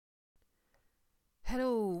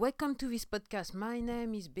welcome to this podcast. My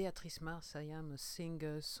name is Beatrice Mars. I am a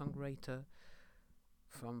singer songwriter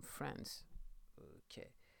from France. Okay,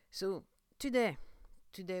 so today,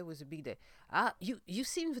 today was a big day. You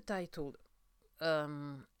seen the title,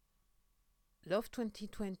 um, Love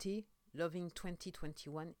 2020, Loving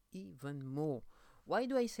 2021 even more. Why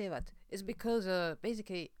do I say that? It's because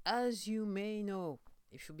basically, as you may know,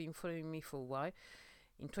 if you've been following me for a while,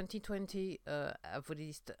 in 2020, I've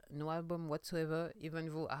released no album whatsoever, even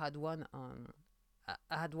though I had one on.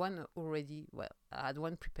 I had one already. Well, I had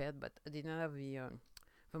one prepared, but I didn't have the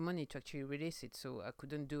money to actually release it, so I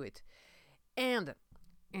couldn't do it. And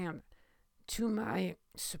and to my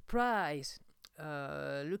surprise,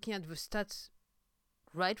 looking at the stats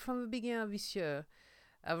right from the beginning of this year,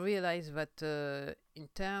 I realized that in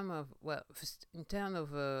terms of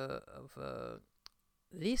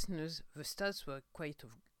listeners, the stats were quite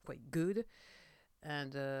good,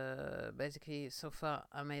 and basically so far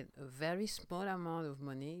I made a very small amount of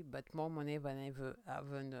money, but more money than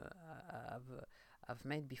I've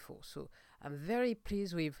made before. So I'm very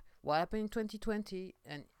pleased with what happened in 2020,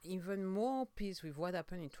 and even more pleased with what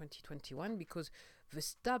happened in 2021 because the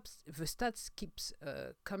stats keeps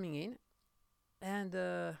coming in and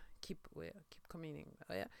keep coming in.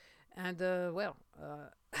 Yeah, and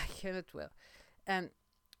I cannot well and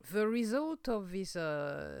the result of this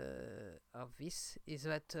is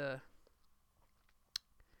that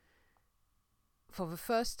for the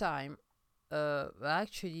first time, I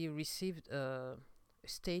actually received a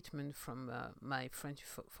statement from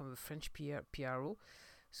from the French PRO.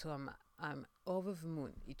 So I'm over the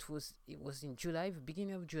moon. It was in July, the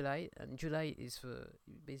beginning of July, and July is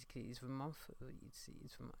basically is the month. It's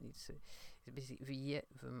basically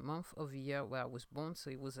the month of the year where I was born. So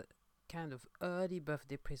it was a kind of early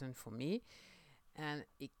birthday present for me, and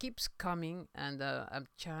it keeps coming, and I'm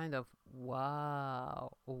kind of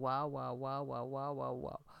wow, wow, wow, wow, wow, wow, wow,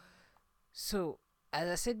 wow. So as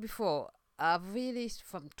I said before, I've released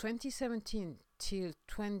from 2017 till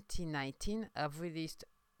 2019. I've released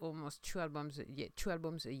almost two albums a year.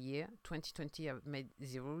 2020 I've made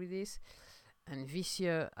zero release, and this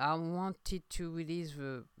year I wanted to release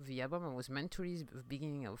the album I was meant to release the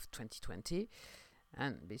beginning of 2020,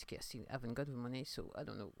 and basically I still haven't got the money, so I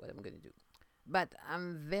don't know what I'm gonna do. But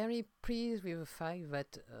I'm very pleased with the fact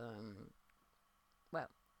that well,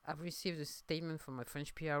 I've received a statement from my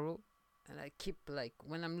French PRO, and I keep like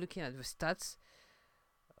when I'm looking at the stats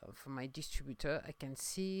from my distributor, I can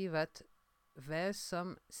see that there's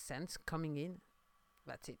some cents coming in.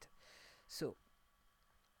 That's it. So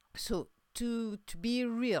to be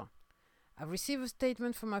real, I've received a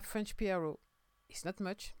statement from my French PRO. It's not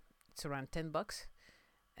much. It's around $10,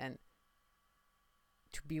 and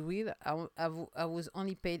to be real, I was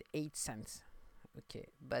only paid 8 cents. Okay,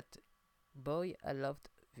 but boy, I loved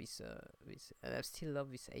this, and I still love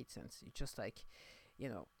this 8 cents. It's just like,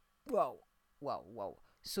 wow, wow, wow.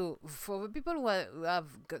 So for the people who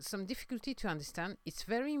have got some difficulty to understand, it's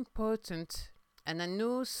very important. And I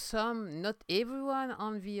know not everyone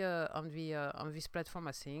on this platform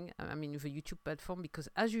are saying. I mean, the YouTube platform, because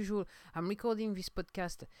as usual, I'm recording this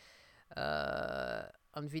podcast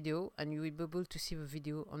on video, and you will be able to see the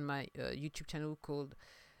video on my YouTube channel called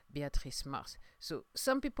Beatrice Mars. So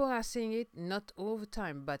some people are saying it, not all the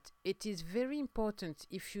time, but it is very important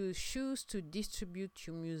if you choose to distribute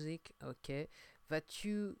your music, okay, that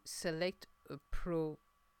you select a pro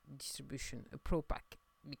distribution, a pro pack,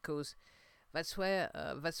 because that's where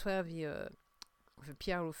the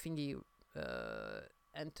PRO thingy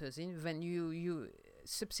enters in. Then you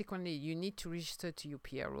subsequently you need to register to your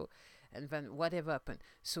PRO, and then whatever happened.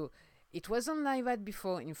 So it wasn't like that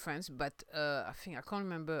before in France, but I think I can't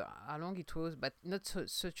remember how long it was, but not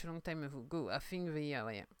such a long time ago. I think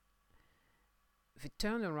the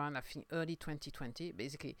turnaround, I think early 2020,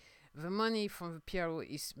 basically, the money from the PRO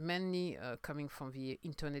is mainly coming from the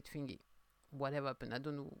internet thingy. Whatever happened, I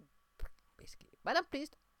don't know, basically. But I'm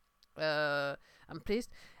pleased. I'm pleased.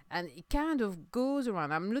 And it kind of goes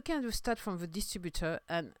around. I'm looking at the stat from the distributor,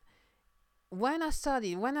 and when I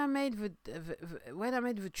made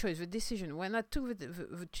the choice, the decision, when I took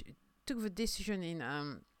took the decision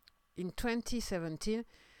in 2017,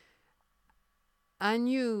 I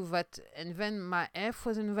knew that, and then my health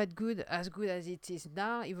wasn't that good, as good as it is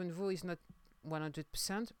now, even though it's not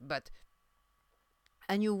 100%. But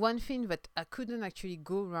I knew one thing, that I couldn't actually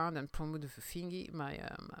go around and promote the thingy,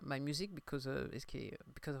 my music, because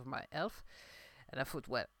because of my health. And I thought,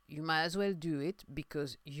 well, you might as well do it,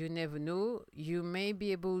 because you never know. You may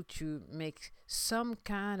be able to make some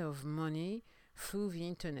kind of money through the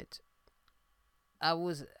internet. I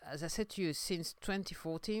was, as I said to you, since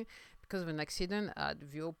 2014, because of an accident, I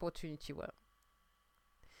had the opportunity. Well,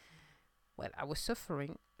 I was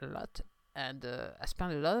suffering a lot, and I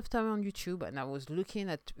spent a lot of time on YouTube, and I was looking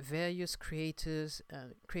at various creators,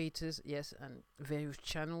 yes, and various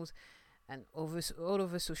channels, and all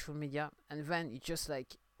over social media. And then it just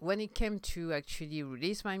like when it came to actually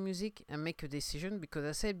release my music and make a decision, because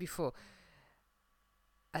I said before,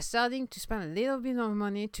 I starting to spend a little bit of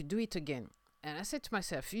money to do it again. And I said to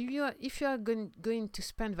myself, if you are going to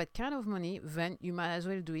spend that kind of money, then you might as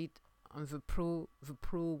well do it on the pro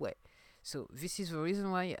way. So this is the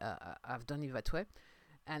reason why I've done it that way.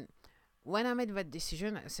 And when I made that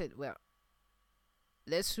decision, I said, well,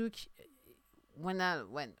 let's look. When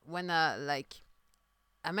I like,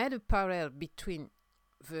 I made a parallel between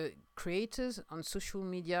the creators on social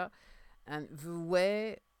media and the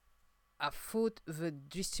way I thought the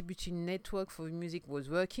distributing network for the music was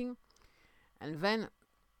working. And then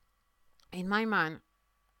in my mind,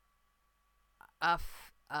 I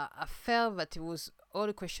felt that it was all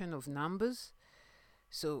a question of numbers.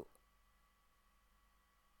 So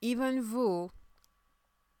even though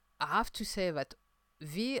I have to say that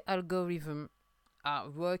the algorithm are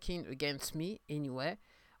working against me anyway,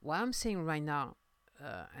 what I'm saying right now,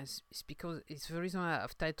 it's because it's the reason why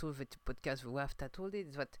I've titled the podcast the way I've titled it,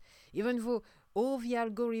 is that even though all the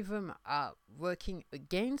algorithm are working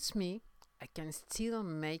against me, I can still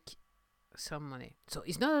make some money. So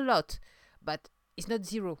it's not a lot, but it's not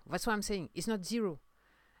zero. That's what I'm saying. It's not zero.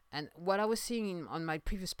 And what I was saying on my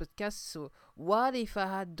previous podcast, so what if I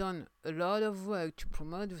had done a lot of work to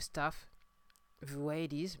promote the stuff the way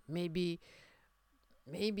it is? Maybe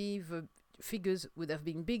the figures would have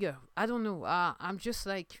been bigger. I don't know. I'm just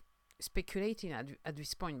like speculating at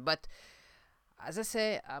this point. But as I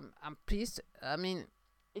say, I'm pleased. I mean,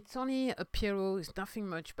 it's only a Piero. It's nothing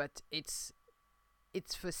much, but it's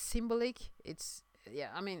for symbolic. Yeah.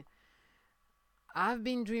 I mean, I've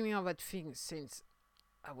been dreaming of that thing since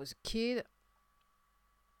I was a kid.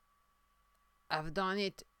 I've done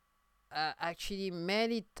it. Actually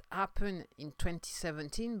made it happen in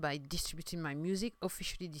 2017 by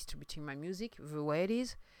officially distributing my music the way it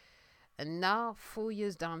is. And now, 4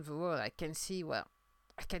 years down the road, I can see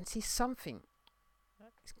something.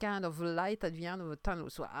 It's kind of a light at the end of the tunnel.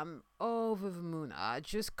 So I'm over the moon. I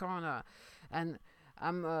just can't. And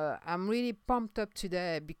I'm really pumped up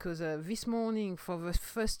today because this morning, for the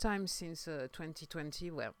first time since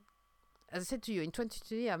 2020, well, as I said to you, in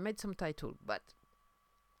 2020 I made some title, but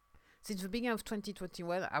since the beginning of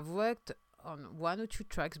 2021, I've worked on 1 or 2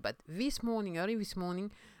 tracks, but early this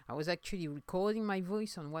morning, I was actually recording my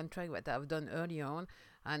voice on one track that I've done earlier on,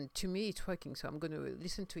 and to me, it's working. So I'm going to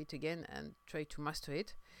listen to it again and try to master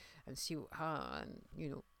it and see how, and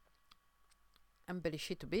embellish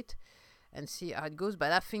it a bit and see how it goes.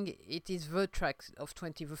 But I think it is the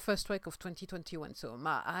first track of 2021. So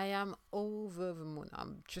I am over the moon.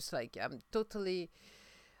 I'm just like, I'm totally.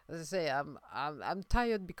 As I say, I'm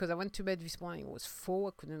tired because I went to bed this morning. It was 4.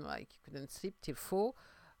 I couldn't sleep till 4,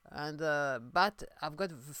 and but I've got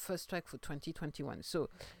the first track for 2021. So,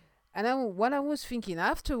 and what I was thinking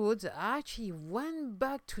afterwards, I actually went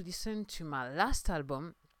back to listen to my last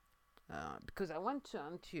album because I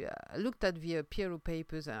I looked at the Piero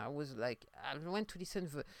papers, and I went to listen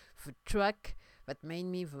to the track that made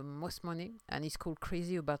me the most money, and it's called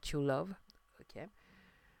 "Crazy About Your Love." Okay,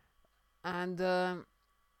 and.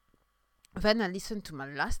 Then I listened to my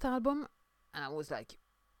last album, and I was like,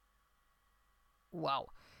 wow.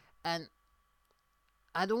 And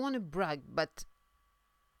I don't want to brag, but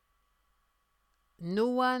no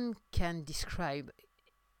one can describe,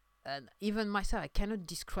 and even myself, I cannot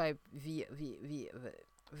describe the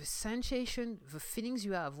sensation, the feelings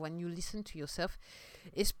you have when you listen to yourself,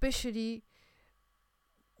 especially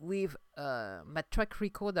with my track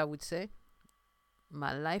record, I would say,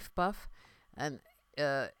 my life path, and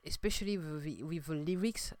especially with the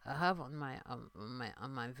lyrics I have on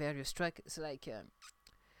my various tracks.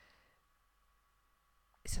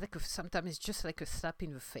 Sometimes it's just like a slap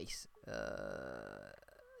in the face.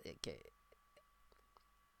 Okay.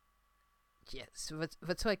 Yes,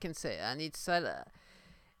 that's what I can say, and it's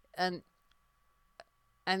and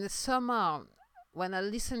somehow when I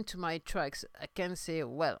listen to my tracks, I can say,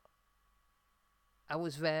 well, I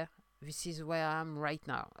was there. This is where I am right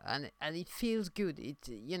now, and it feels good.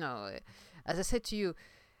 As I said to you,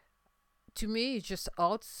 to me it's just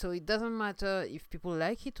art, so it doesn't matter if people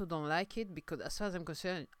like it or don't like it, because as far as I'm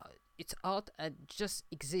concerned, it's art and just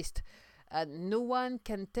exists, and no one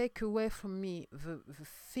can take away from me the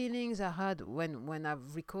feelings I had when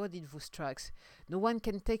I've recorded those tracks. No one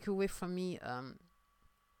can take away from me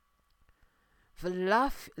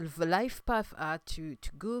the life path I had to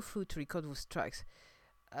go through to record those tracks,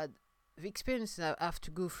 uh, the experience I have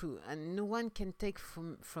to go through, and no one can take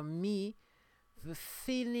from me the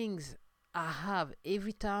feelings I have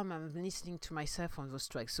every time I'm listening to myself on those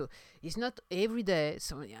tracks. So it's not every day.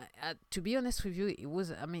 So to be honest with you, it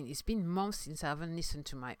was. I mean, it's been months since I haven't listened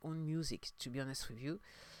to my own music. To be honest with you,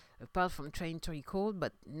 apart from trying to record,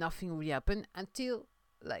 but nothing really happened until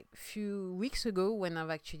like few weeks ago when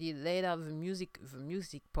I've actually laid out the music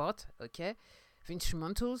part, okay, the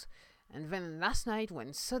instrumentals, and then last night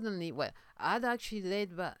when suddenly, well, I'd actually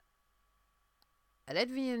I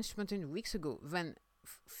laid the instrumental weeks ago. Then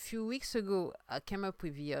few weeks ago I came up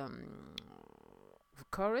with the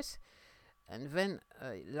chorus, and then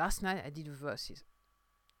last night I did the verses,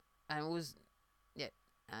 and it was yeah,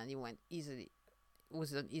 and it went easily.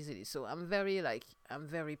 Was done easily. So I'm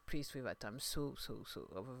very pleased with that. I'm so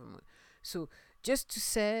over the moon. So just to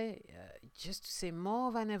say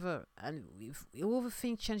more than ever, and with all the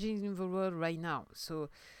things changing in the world right now. So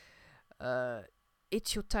uh,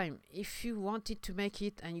 it's your time. If you wanted to make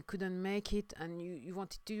it and you couldn't make it, and you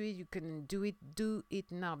wanted to do it, you couldn't do it. Do it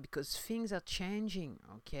now because things are changing.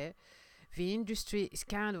 Okay, the industry is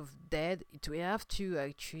kind of dead. It will have to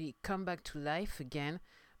actually come back to life again,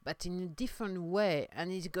 but in a different way.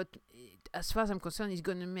 And as far as I'm concerned, it's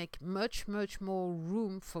going to make much more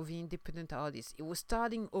room for the independent artists. It was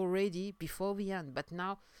starting already before the end, but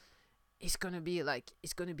now it's gonna be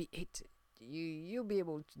it. You'll be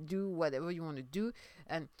able to do whatever you want to do,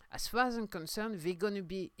 and as far as I'm concerned, there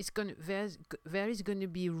is gonna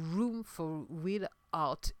be room for real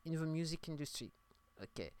art in the music industry.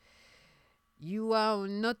 Okay, you are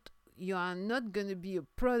not going to be a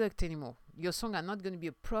product anymore. Your song are not going to be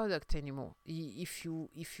a product anymore. If you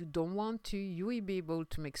don't want to, you will be able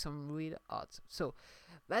to make some real art. So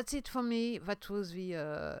that's it for me. That was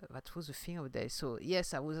the thing of the day. So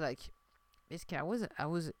yes, I was like, basically I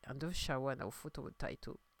was under the shower and I thought of a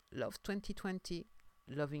title: Love 2020,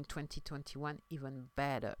 Loving 2021 even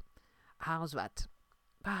better. How's that?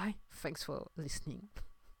 Bye. Thanks for listening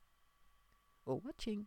or watching.